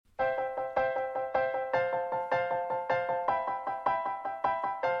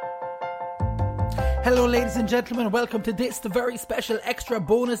Hello ladies and gentlemen, welcome to this, the very special extra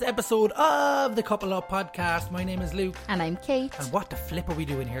bonus episode of the Couple Up Podcast. My name is Luke. And I'm Kate. And what the flip are we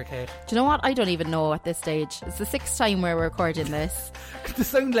doing here, Kate? Do you know what? I don't even know at this stage. It's the 6th time we're recording this. The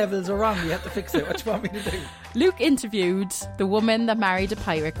sound levels are wrong, you have to fix it. What do you want me to do? Luke interviewed the woman that married a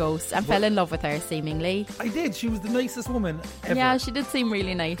pirate ghost and fell in love with her, seemingly. I did, she was the nicest woman ever. Yeah, she did seem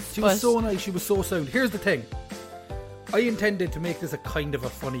really nice. She was so nice, she was so sound. Here's the thing. I intended to make this a kind of a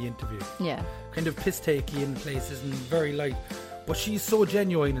funny interview. Yeah. Kind of piss-takey in places and very light. But she's so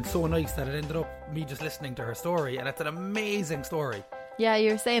genuine and so nice that it ended up me just listening to her story. And it's an amazing story. Yeah,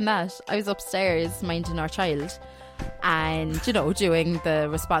 you were saying that. I was upstairs minding our child and, you know, doing the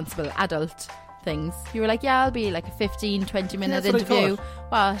responsible adult things. You were like, yeah, I'll be like a 15-20 minute interview.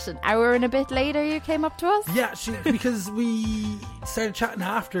 What, an hour and a bit later you came up to us? Yeah, because we started chatting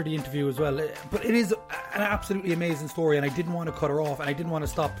after the interview as well. But it is an absolutely amazing story, and I didn't want to cut her off, and I didn't want to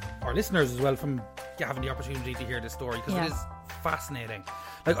stop our listeners as well from having the opportunity to hear this story, because it is fascinating.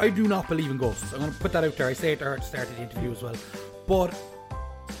 Like, I do not believe in ghosts. I'm going to put that out there. I say it to her at the start of the interview as well. But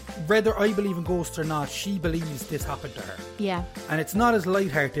whether I believe in ghosts or not, she believes this happened to her. Yeah. And it's not as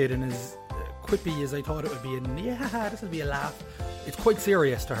lighthearted and as quippy as I thought it would be, and this will be a laugh. It's quite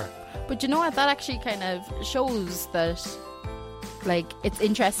serious to her. But you know what, that actually kind of shows that, like, it's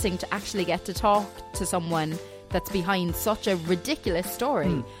interesting to actually get to talk to someone that's behind such a ridiculous story.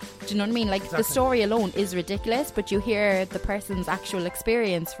 Do you know what I mean? Like, the story alone is ridiculous, but you hear the person's actual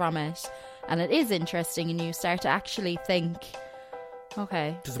experience from it, and it is interesting, and you start to actually think,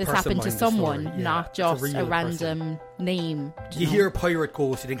 okay, this happened to someone, not just a random name. You hear pirate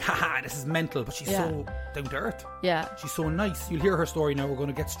ghost, you think, haha, this is mental, but she's so down to earth. Yeah. She's so nice. You'll hear her story now. We're going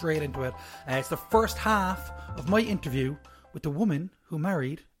to get straight into it. It's the first half of my interview with the woman who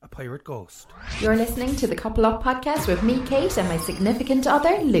married a pirate ghost. You're listening to the Couple Up Podcast with me, Kate, and my significant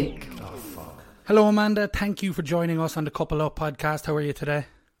other, Luke. Oh, fuck. Hello, Amanda. Thank you for joining us on the Couple Up Podcast. How are you today?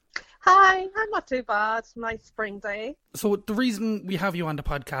 Hi, I'm not too bad. Nice spring day. So the reason we have you on the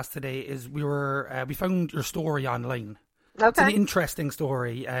podcast today is we found your story online. Okay. It's an interesting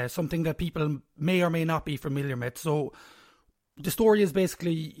story, something that people may or may not be familiar with. So the story is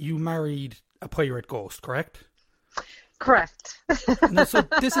basically you married a pirate ghost, correct? Correct. Now, so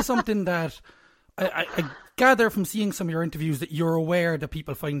this is something that I gather from seeing some of your interviews that you're aware that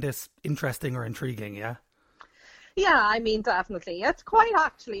people find this interesting or intriguing, yeah? Yeah, I mean, definitely. It's quite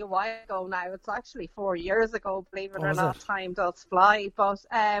actually a while ago now. It's actually 4 years ago, believe it or not. Time does fly. But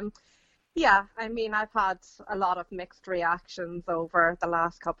yeah, I mean, I've had a lot of mixed reactions over the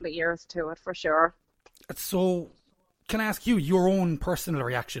last couple of years to it, for sure. So can I ask you your own personal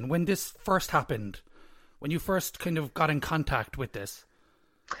reaction when this first happened, when you first kind of got in contact with this?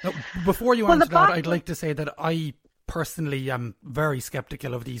 Now, before you answer that, I'd like to say that I personally am very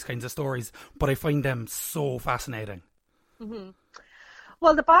skeptical of these kinds of stories, but I find them so fascinating. Mm-hmm.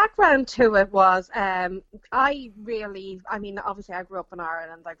 Well, the background to it was, obviously I grew up in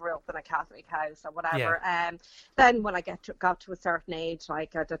Ireland, I grew up in a Catholic house or whatever. Yeah. Then when I got to a certain age,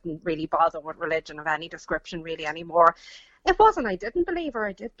 like, I didn't really bother with religion of any description really anymore. It wasn't I didn't believe, or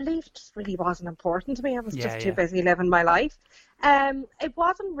I did believe, it just really wasn't important to me. I was just too busy living my life. It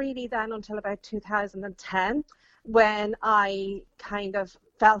wasn't really then until about 2010 when I kind of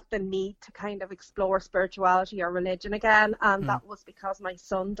felt the need to kind of explore spirituality or religion again, and that was because my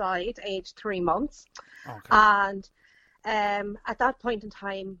son died aged 3 months. Okay. And at that point in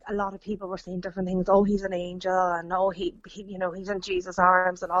time, a lot of people were saying different things. Oh, he's an angel, and oh, he he's in Jesus'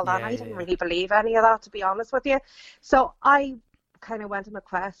 arms and all that. I didn't really believe any of that, to be honest with you. So I kind of went on a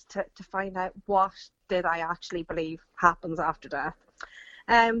quest to find out what did I actually believe happens after death.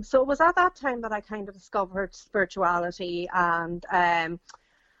 So it was at that time that I kind of discovered spirituality and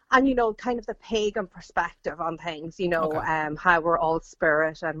you know, kind of the pagan perspective on things, you know, how we're all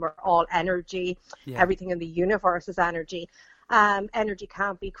spirit and we're all energy. Everything in the universe is energy. Energy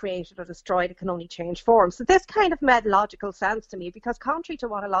can't be created or destroyed. It can only change form. So this kind of made logical sense to me, because contrary to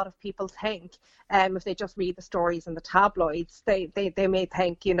what a lot of people think, if they just read the stories in the tabloids, they may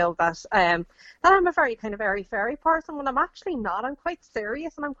think, you know, that I'm a very kind of airy-fairy person, when I'm actually not. I'm quite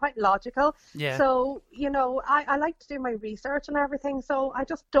serious and I'm quite logical. Yeah. So, you know, I like to do my research and everything, so I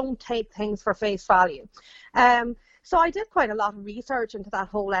just don't take things for face value. So I did quite a lot of research into that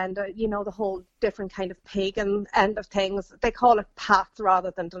whole end, you know, the whole different kind of pagan end of things. They call it paths rather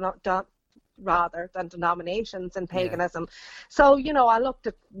than denominations in paganism. So, you know, I looked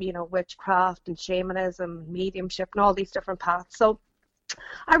at, you know, witchcraft and shamanism, mediumship and all these different paths. So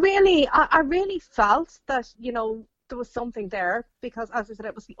I really felt that, you know, there was something there, because, as I said,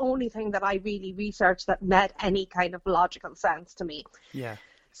 it was the only thing that I really researched that made any kind of logical sense to me. Yeah.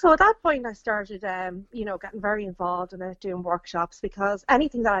 So at that point, I started, getting very involved in it, doing workshops, because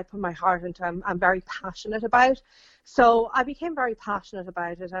anything that I put my heart into, I'm very passionate about. So I became very passionate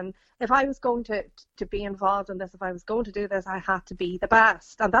about it. And if I was going to be involved in this, if I was going to do this, I had to be the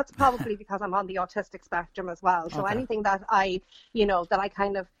best. And that's probably because I'm on the autistic spectrum as well. So anything that I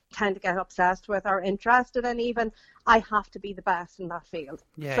kind of tend to get obsessed with or interested in, even, I have to be the best in that field.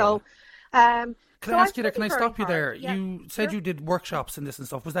 Yeah. So, can I ask you there? Can I stop you there? Yeah, you said you did workshops in this and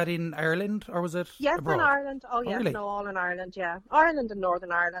stuff. Was that in Ireland or was it abroad? In Ireland. Oh, yes, really? no, all in Ireland. Yeah, Ireland and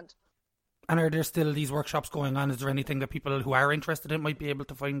Northern Ireland. And are there still these workshops going on? Is there anything that people who are interested in might be able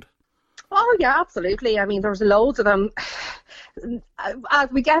to find? Oh yeah, absolutely. I mean, there's loads of them. As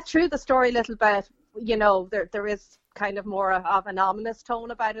we get through the story a little bit, there is kind of more of an ominous tone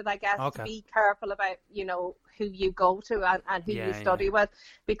about it, I guess. To be careful about who you go to and who you study with,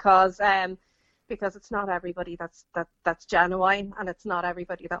 because it's not everybody that's genuine, and it's not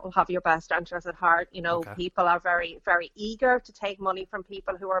everybody that will have your best interest at heart. People are very, very eager to take money from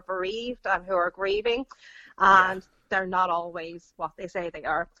people who are bereaved and who are grieving, and they're not always what they say they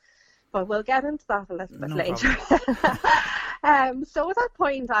are. But we'll get into that a little bit later. So at that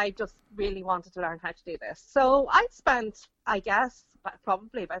point, I just really wanted to learn how to do this. So I spent, I guess,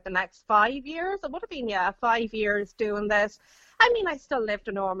 probably about the next 5 years. It would have been, 5 years doing this. I mean, I still lived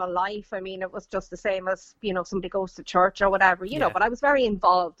a normal life. I mean, it was just the same as, somebody goes to church or whatever, but I was very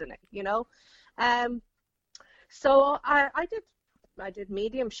involved in it, So I did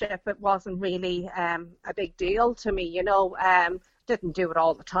mediumship. It wasn't really a big deal to me, didn't do it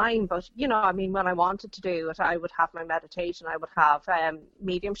all the time, but when I wanted to do it, I would have my meditation, I would have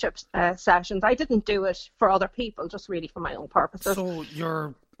mediumship sessions. I didn't do it for other people, just really for my own purposes. So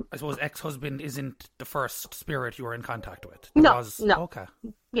your, I suppose, ex-husband isn't the first spirit you were in contact with? No. Okay.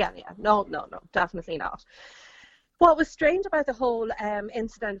 Yeah, no, definitely not. What was strange about the whole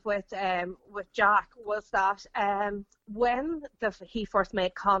incident with Jack was that when he first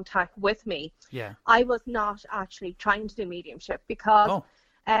made contact with me, I was not actually trying to do mediumship, because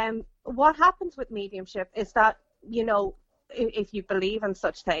what happens with mediumship is that, if you believe in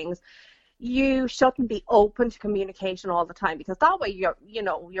such things, you shouldn't be open to communication all the time, because that way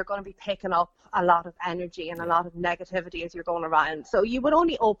you're going to be picking up a lot of energy and a lot of negativity as you're going around. So you would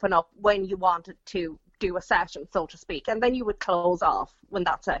only open up when you wanted to do a session, so to speak, and then you would close off when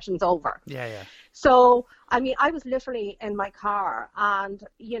that session's over. So I was literally in my car, and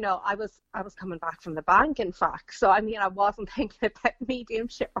I was coming back from the bank, in fact. So I wasn't thinking about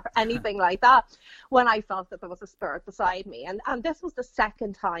mediumship or anything like that when I felt that there was a spirit beside me, and this was the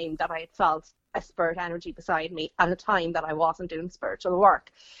second time that I had felt a spirit energy beside me at a time that I wasn't doing spiritual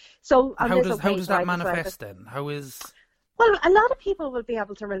work. So how does that manifest then? How is... Well, a lot of people will be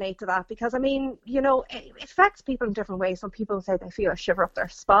able to relate to that, because, it affects people in different ways. Some people say they feel a shiver up their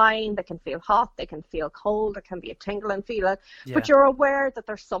spine, they can feel hot, they can feel cold, it can be a tingling feeling, but you're aware that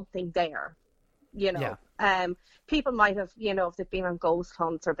there's something there, People might have, if they've been on ghost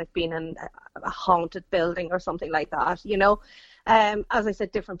hunts or they've been in a haunted building or something like that, as I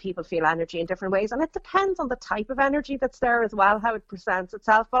said, different people feel energy in different ways, and it depends on the type of energy that's there as well, how it presents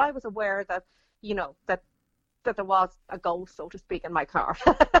itself. But I was aware that, that there was a ghost, so to speak, in my car.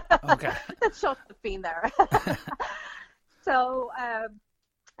 Okay. That shouldn't have been there. So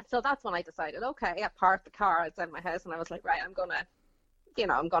that's when I decided, okay, I parked the car outside my house, and I was like, right, I'm gonna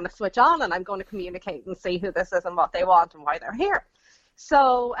switch on, and I'm going to communicate and see who this is and what they want and why they're here.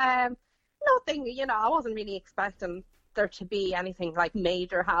 So nothing, I wasn't really expecting there to be anything like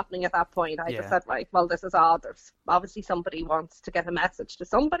major happening at that point. I just said, right, well, this is odd. There's obviously somebody wants to get a message to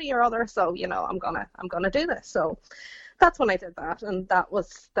somebody or other, so I'm gonna do this. So that's when I did that, and that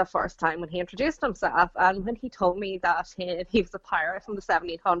was the first time when he introduced himself, and when he told me that he was a pirate from the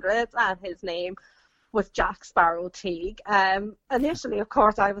 1700s and his name was Jack Sparrow Teague. Initially, of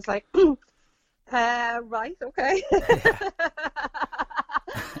course, I was like, right, okay.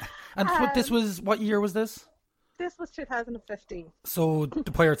 And this was, what year was this? This was 2015. So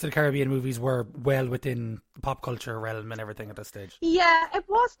the Pirates of the Caribbean movies were well within the pop culture realm and everything at this stage? Yeah, it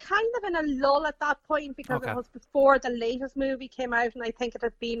was kind of in a lull at that point, because it was before the latest movie came out, and I think it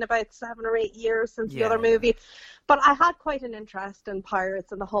had been about 7 or 8 years since the other movie. But I had quite an interest in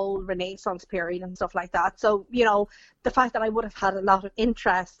pirates and the whole Renaissance period and stuff like that. So, the fact that I would have had a lot of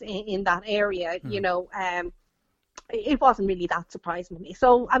interest in that area, it wasn't really that surprising to me.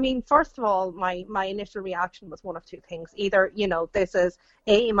 So, first of all, my initial reaction was one of two things. Either, this is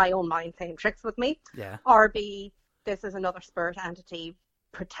A, my own mind playing tricks with me, or B, this is another spirit entity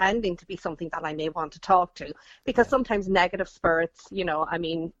pretending to be something that I may want to talk to. Because sometimes negative spirits,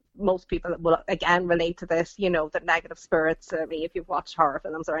 most people will again relate to this, you know, that negative spirits, I mean, if you've watched horror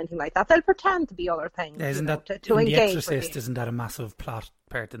films or anything like that, they'll pretend to be other things. Yeah, isn't that, to in The engage Exorcist, isn't that a massive plot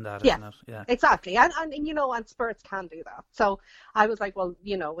part in that, yeah, isn't it? Yeah, exactly. And, you know, and spirits can do that. So I was like, well,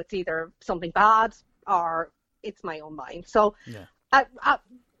 you know, it's either something bad or it's my own mind. So,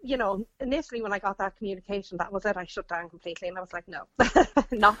 you know, initially when I got that communication, that was it. I shut down completely and I was like, no,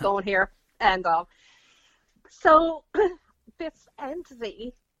 not going here. And so this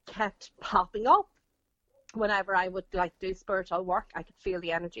entity kept popping up whenever I would like do spiritual work. I could feel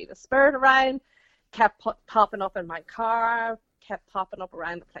the energy of the spirit around, kept popping up in my car, kept popping up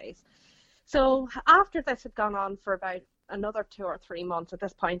around the place. So after this had gone on for about another 2 or 3 months, at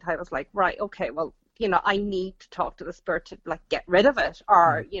this point I was like, right, okay, well, you know, I need to talk to the spirit to like get rid of it,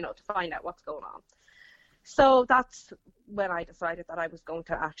 or you know, to find out what's going on. So that's when I decided that I was going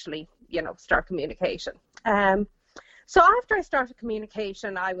to actually, you know, start communication. So after I started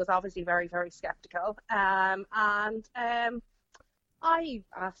communication, I was obviously very, very skeptical. And I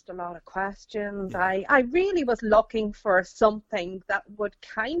asked a lot of questions. Yeah. I really was looking for something that would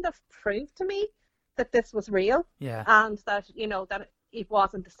kind of prove to me that this was real. Yeah. And that, you know, that it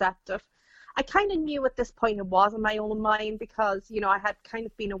wasn't deceptive. I kind of knew at this point it was in my own mind because, you know, I had kind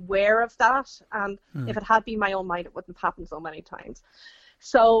of been aware of that. And if it had been my own mind, it wouldn't have happened so many times.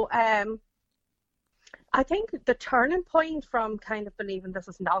 So I think the turning point from kind of believing this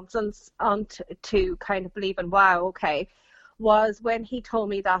is nonsense to kind of believing, wow, okay, was when he told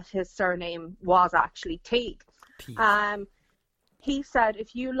me that his surname was actually Teague. He said,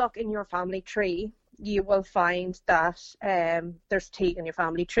 if you look in your family tree, you will find that there's Teague in your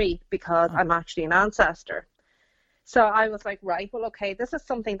family tree because I'm actually an ancestor. So I was like, right, well, okay, this is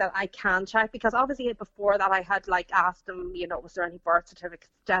something that I can check, because obviously before that I had like asked him, you know, was there any birth certificates,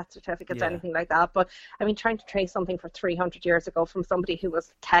 death certificates, anything like that. But I mean, trying to trace something for 300 years ago from somebody who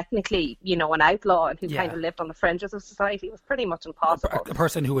was technically, you know, an outlaw and who kind of lived on the fringes of society was pretty much impossible. A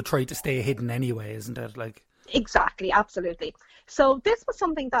person who would try to stay hidden anyway, isn't it? Like, exactly, absolutely. So this was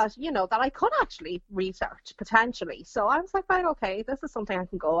something that, you know, that I could actually research potentially. So I was like, right, okay, this is something I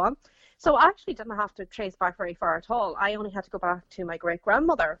can go on. So I actually didn't have to trace back very far at all. I only had to go back to my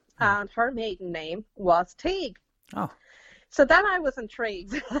great-grandmother, and her maiden name was Teague. Oh. So then I was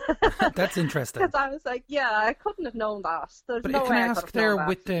intrigued. That's interesting. Because I was like, yeah, I couldn't have known that. There's but no can way I I could ask have there, known that.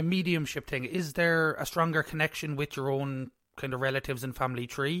 with the mediumship thing, is there a stronger connection with your own kind of relatives and family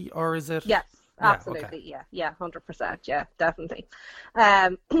tree, or is it? Yes, absolutely, yeah, 100%, yeah, definitely.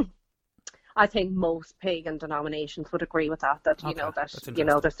 I think most pagan denominations would agree with that. You know, that you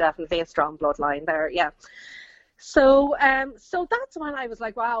know, there's definitely a strong bloodline there. Yeah. So so that's when I was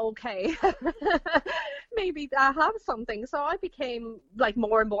like, wow, okay, maybe I have something. So I became like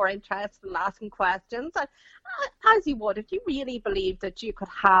more and more interested in asking questions, and as you would, if you really believe that you could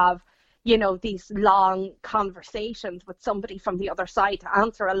have, you know, these long conversations with somebody from the other side to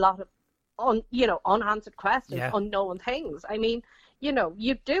answer a lot of unanswered questions, unknown things. I mean, you know,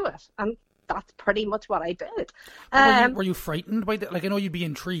 you do it, and that's pretty much what I did. Were you frightened by that? Like, I know you'd be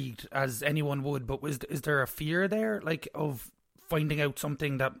intrigued, as anyone would, but is there a fear there, like, of finding out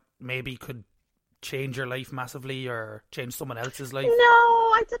something that maybe could change your life massively or change someone else's life? No,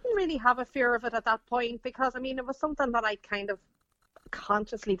 I didn't really have a fear of it at that point, because, I mean, it was something that I kind of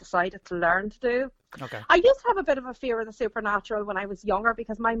consciously decided to learn to do. Okay. I used to have a bit of a fear of the supernatural when I was younger,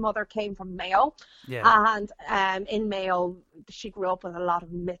 because my mother came from Mayo, and in Mayo she grew up with a lot of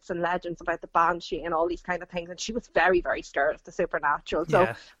myths and legends about the banshee and all these kind of things, and she was very, very scared of the supernatural.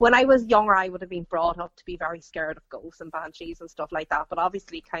 So when I was younger, I would have been brought up to be very scared of ghosts and banshees and stuff like that. But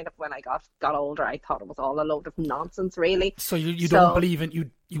obviously, kind of when I got older, I thought it was all a load of nonsense, really. So you don't believe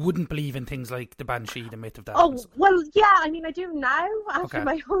in you wouldn't believe in things like the banshee, the myth of that? Oh, well, yeah, I mean, I do now after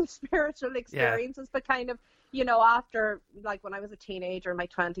my own spiritual experiences, but kind of, you know, after, like, when I was a teenager in my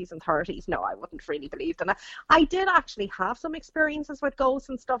 20s and 30s, no, I wouldn't really believe in it. I did actually have some experiences with ghosts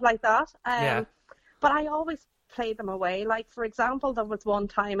and stuff like that, but I always play them away. Like, for example, there was one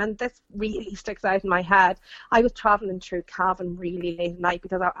time, and this really sticks out in my head, I was travelling through Cavan really late at night,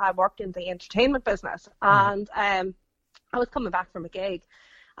 because I worked in the entertainment business, and I was coming back from a gig,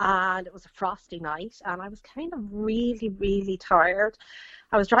 and it was a frosty night, and I was kind of really, really tired.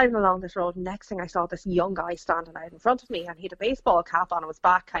 I was driving along this road, and next thing I saw this young guy standing out in front of me, and he had a baseball cap on his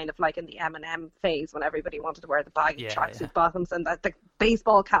back, kind of like in the Eminem phase when everybody wanted to wear the baggy tracksuit bottoms and the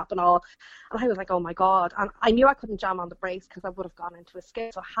baseball cap and all. And I was like, oh my God. And I knew I couldn't jam on the brakes because I would have gone into a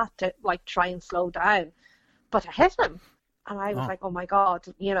skid, so I had to like try and slow down. But I hit him. And I was like, oh my God,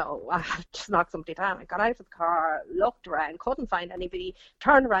 you know, I just knocked somebody down. I got out of the car, looked around, couldn't find anybody,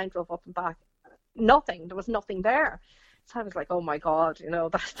 turned around, drove up and back. Nothing. There was nothing there. So I was like, oh my God, you know,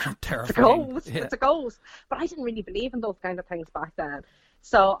 that's a terrifying. ghost. Yeah. It's a ghost. But I didn't really believe in those kind of things back then.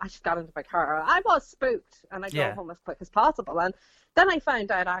 So I just got into my car. I was spooked, and I drove home as quick as possible. And then I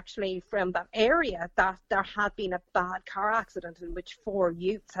found out actually from that area that there had been a bad car accident in which 4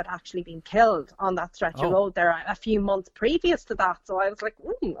 youths had actually been killed on that stretch of road there a few months previous to that. So I was like,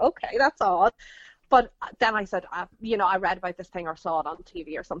 okay, that's odd. But then I said, you know, I read about this thing or saw it on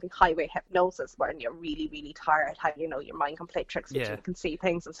TV or something, highway hypnosis, when you're really, really tired, how, you know, your mind can play tricks with you, you can see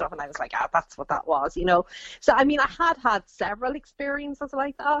things and stuff. And I was like, that's what that was, you know. So, I mean, I had several experiences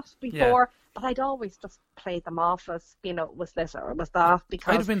like that before, but I'd always just played them off as, you know, was this or was that.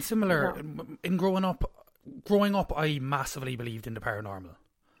 Because I'd have been similar in growing up. Growing up, I massively believed in the paranormal,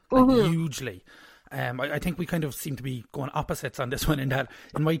 like, hugely. I think we kind of seem to be going opposites on this one, in that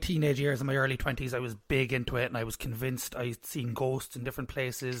in my teenage years, in my early 20s, I was big into it, and I was convinced I'd seen ghosts in different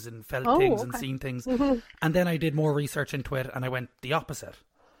places and felt things and seen things. And then I did more research into it, and I went the opposite,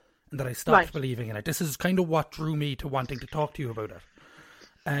 and that I stopped believing in it. This is kind of what drew me to wanting to talk to you about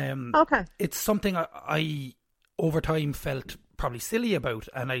it. It's something I over time felt probably silly about,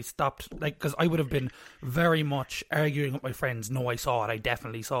 and I stopped, like, because I would have been very much arguing with my friends, no, I saw it, I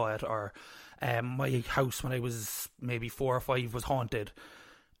definitely saw it, or my house when I was maybe 4 or 5 was haunted,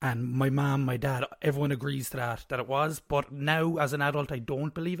 and my mum, my dad, everyone agrees to that it was. But now as an adult, I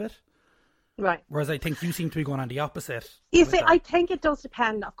don't believe it. Right. Whereas I think you seem to be going on the opposite. You see, I think it does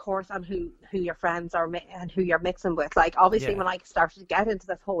depend, of course, on who your friends are and who you're mixing with. Like, obviously, when I started to get into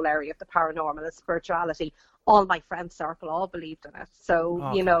this whole area of the paranormal and spirituality, all my friend circle all believed in it.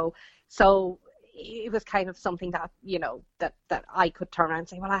 So, you know, so it was kind of something that, you know, that I could turn around and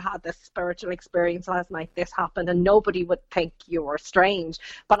say, well, I had this spiritual experience last night, this happened, and nobody would think you were strange.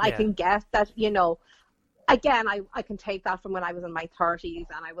 But I can get that, you know, again, I can take that from when I was in my 30s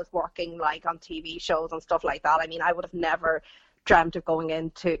and I was working like on TV shows and stuff like that. I mean, I would have never dreamt of going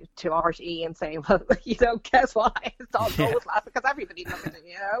into RTE and saying, well, you know, guess what? I saw ghosts last, because everybody knows it,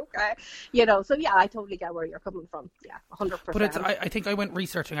 you know, okay? You know, so yeah, I totally get where you're coming from. Yeah, 100%. But I think I went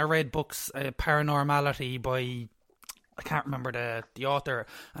researching, I read books, Paranormality by, I can't remember the author,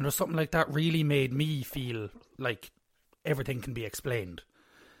 and there's something like that really made me feel like everything can be explained.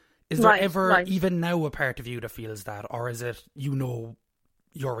 Is there ever, even now, a part of you that feels that, or is it, you know,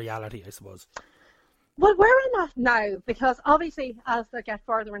 your reality, I suppose? Well, where I'm at now, because obviously as I get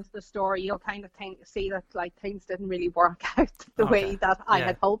further into the story, you'll kind of see that like things didn't really work out the way that I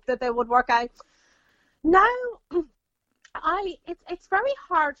had hoped that they would work out. Now, it's very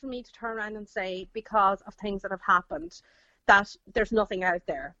hard for me to turn around and say, because of things that have happened, that there's nothing out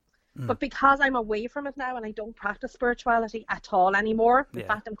there. But because I'm away from it now and I don't practice spirituality at all anymore, in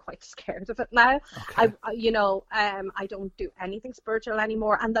fact, I'm quite scared of it now. Okay. I don't do anything spiritual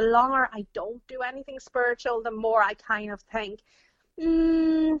anymore. And the longer I don't do anything spiritual, the more I kind of think,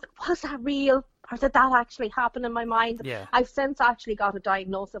 was that real? Or did that actually happen in my mind? Yeah. I've since actually got a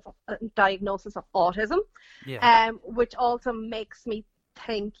diagnosis of autism, which also makes me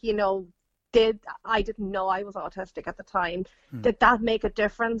think, you know, I didn't know I was autistic at the time. Did that make a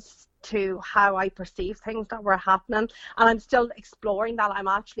difference to how I perceive things that were happening? And I'm still exploring that. I'm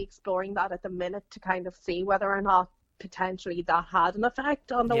actually exploring that at the minute to kind of see whether or not potentially that had an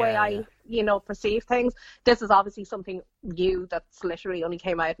effect on the way I, you know, perceive things. This is obviously something new that's literally only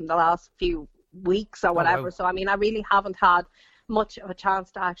came out in the last few weeks or whatever. Wow. So, I mean, I really haven't had much of a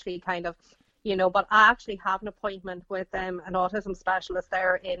chance to actually kind of, you know, but I actually have an appointment with an autism specialist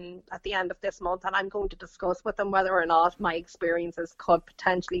there at the end of this month, and I'm going to discuss with them whether or not my experiences could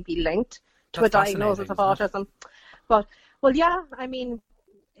potentially be linked to a diagnosis of autism. But, well, yeah, I mean,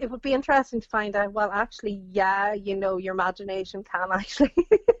 it would be interesting to find out, well, actually, yeah, you know, your imagination can actually...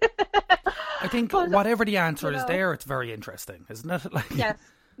 I think whatever the answer is there, it's very interesting, isn't it? Like... Yes,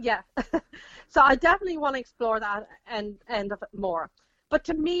 yeah. So I definitely want to explore that end of it more. But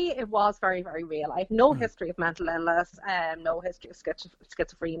to me, it was very, very real. I have no history of mental illness, no history of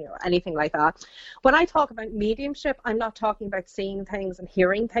schizophrenia or anything like that. When I talk about mediumship, I'm not talking about seeing things and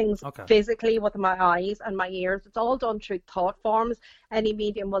hearing things physically with my eyes and my ears. It's all done through thought forms. Any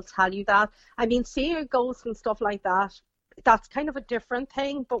medium will tell you that. I mean, seeing a ghost and stuff like that, that's kind of a different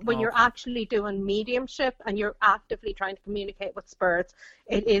thing. But when you're actually doing mediumship and you're actively trying to communicate with spirits,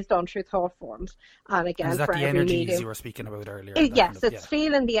 it is done through thought forms. And again, is that for the every energies medium, you were speaking about earlier? Yes, it's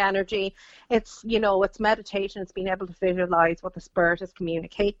feeling the energy. It's, you know, it's meditation. It's being able to visualize what the spirit is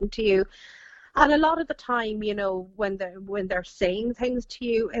communicating to you. And a lot of the time, you know, when they're saying things to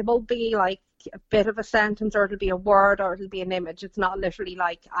you, it will be like a bit of a sentence, or it'll be a word, or it'll be an image. It's not literally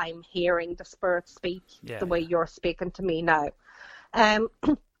like I'm hearing the spirit speak the way you're speaking to me now.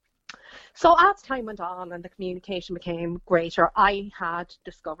 So as time went on and the communication became greater, I had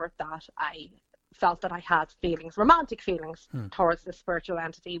discovered that I felt that I had feelings, romantic feelings towards this spiritual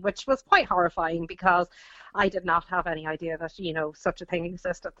entity, which was quite horrifying because I did not have any idea that, you know, such a thing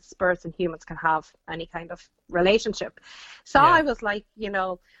existed, that spirits and humans can have any kind of relationship. So I was like, you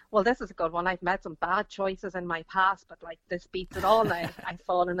know, well, this is a good one. I've made some bad choices in my past, but like this beats it all now. I've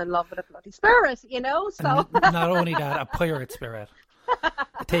fallen in love with a bloody spirit, you know, so. Not only that, a pirate spirit.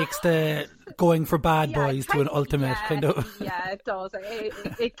 It takes the going for bad boys to an ultimate kind of. Yeah, it does.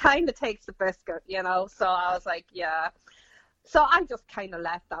 It kind of takes the biscuit, you know. So I was like, yeah. So I just kind of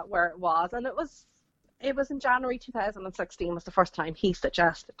left that where it was, and it was in January 2016 was the first time he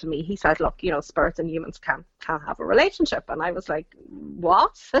suggested to me. He said, "Look, you know, spirits and humans can have a relationship," and I was like,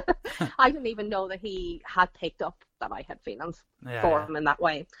 "What?" I didn't even know that he had picked up that I had feelings for him in that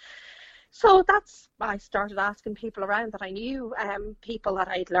way. So I started asking people around that I knew, people that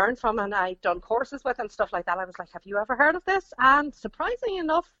I'd learned from and I'd done courses with and stuff like that. I was like, have you ever heard of this? And surprisingly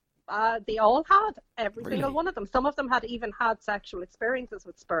enough, they all had, every single one of them. Some of them had even had sexual experiences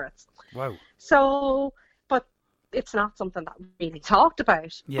with spirits. Wow. So, but it's not something that we really talked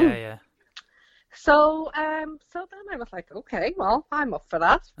about. Yeah. So, so then I was like, okay, well, I'm up for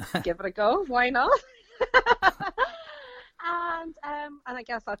that. Give it a go. Why not? And I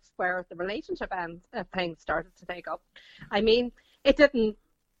guess that's where the relationship thing started to take up. I mean, it didn't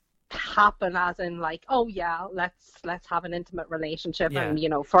happen as in like, oh yeah, let's have an intimate relationship and, you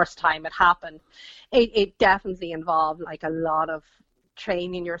know, first time it happened. It definitely involved like a lot of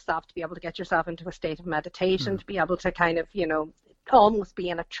training yourself to be able to get yourself into a state of meditation, to be able to kind of, you know, almost be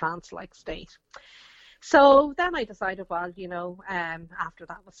in a trance-like state. So then I decided, well, you know, after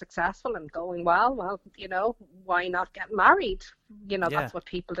that was successful and going well, you know, why not get married? You know, that's what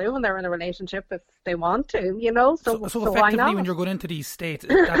people do when they're in a relationship if they want to, you know. So effectively, why not? When you're going into these states,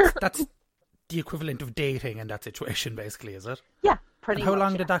 that's the equivalent of dating in that situation, basically, is it? Yeah, pretty much. How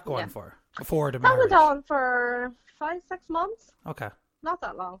long did that go on for? Before the marriage? That went on for 5-6 months. Okay. Not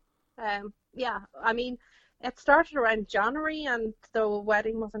that long. Yeah, I mean, it started around January and the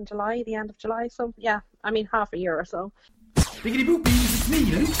wedding was in July, the end of July. So, yeah, I mean, half a year or so. Biggity boopies, it's me,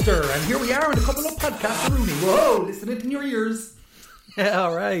 Lukester, and here we are in a couple of podcasts of Rooney. Whoa, listen it in your ears. Yeah,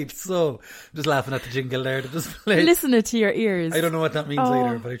 all right. So, just laughing at the jingle there. Listen it to your ears. I don't know what that means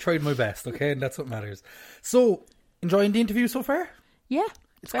later, but I tried my best, okay? And that's what matters. So, enjoying the interview so far? Yeah.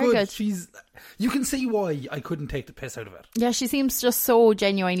 It's very good. You can see why I couldn't take the piss out of it. Yeah, she seems just so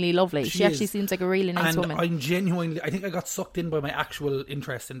genuinely lovely. She actually seems like a really nice woman. I think I got sucked in by my actual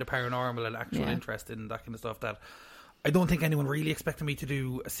interest in the paranormal and actual interest in that kind of stuff that I don't think anyone really expected me to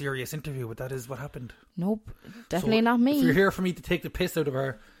do a serious interview, but that is what happened. Nope, definitely not me. If you're here for me to take the piss out of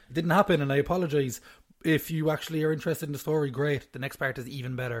her, it didn't happen, and I apologise. If you actually are interested in the story, great. The next part is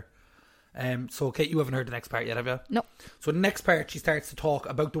even better. So Kate, you haven't heard the next part yet, have you? No. So the next part, she starts to talk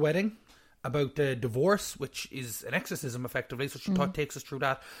about the wedding, about the divorce, which is an exorcism effectively. So she takes us through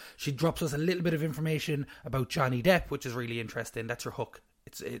that. She drops us a little bit of information about Johnny Depp, which is really interesting. That's her hook.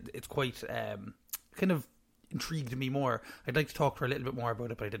 It's quite kind of intrigued me more. I'd like to talk to her a little bit more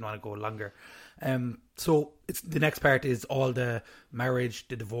about it, but I didn't want to go longer. So the next part is all the marriage,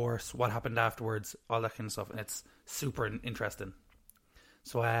 the divorce, what happened afterwards, all that kind of stuff, and it's super interesting.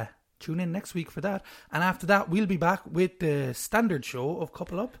 So tune in next week for that. And after that, we'll be back with the standard show of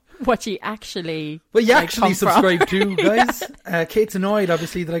Couple Up. What you actually subscribe to, guys. Kate's annoyed,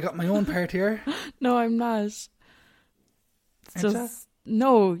 obviously, that I got my own part here. No, I'm not. It's just...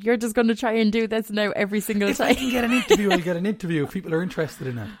 No, you're just going to try and do this now every single time. If I can get an interview, I'll get an interview if people are interested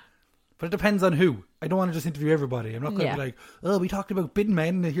in it. But it depends on who. I don't want to just interview everybody. I'm not going to be like, oh, we talked about bin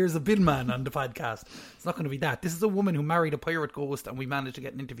men, here's a bin man on the podcast. It's not going to be that. This is a woman who married a pirate ghost and we managed to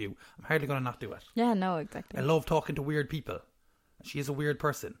get an interview. I'm hardly going to not do it. Yeah, no, exactly. I love talking to weird people. She is a weird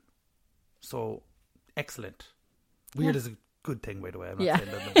person. So, excellent. Weird is a good thing, by the way. I'm not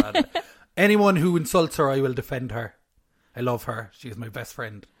saying that bad. Anyone who insults her, I will defend her. I love her. She is my best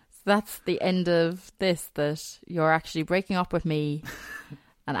friend. So that's the end of this, that you're actually breaking up with me.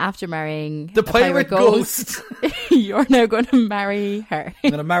 And after marrying the pirate ghost, you're now going to marry her. I'm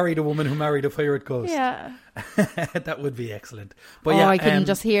going to marry the woman who married a pirate ghost. Yeah. That would be excellent. But I can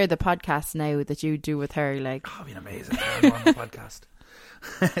just hear the podcast now that you do with her. Like, oh, it'd be amazing. I'm on the podcast.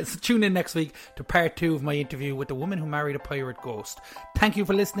 So tune in next week to part 2 of my interview with the woman who married a pirate ghost. Thank you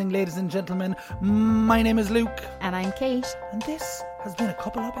for listening, ladies and gentlemen. My name is Luke. And I'm Kate. And this has been a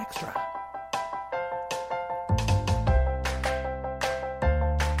Couple Up Extra.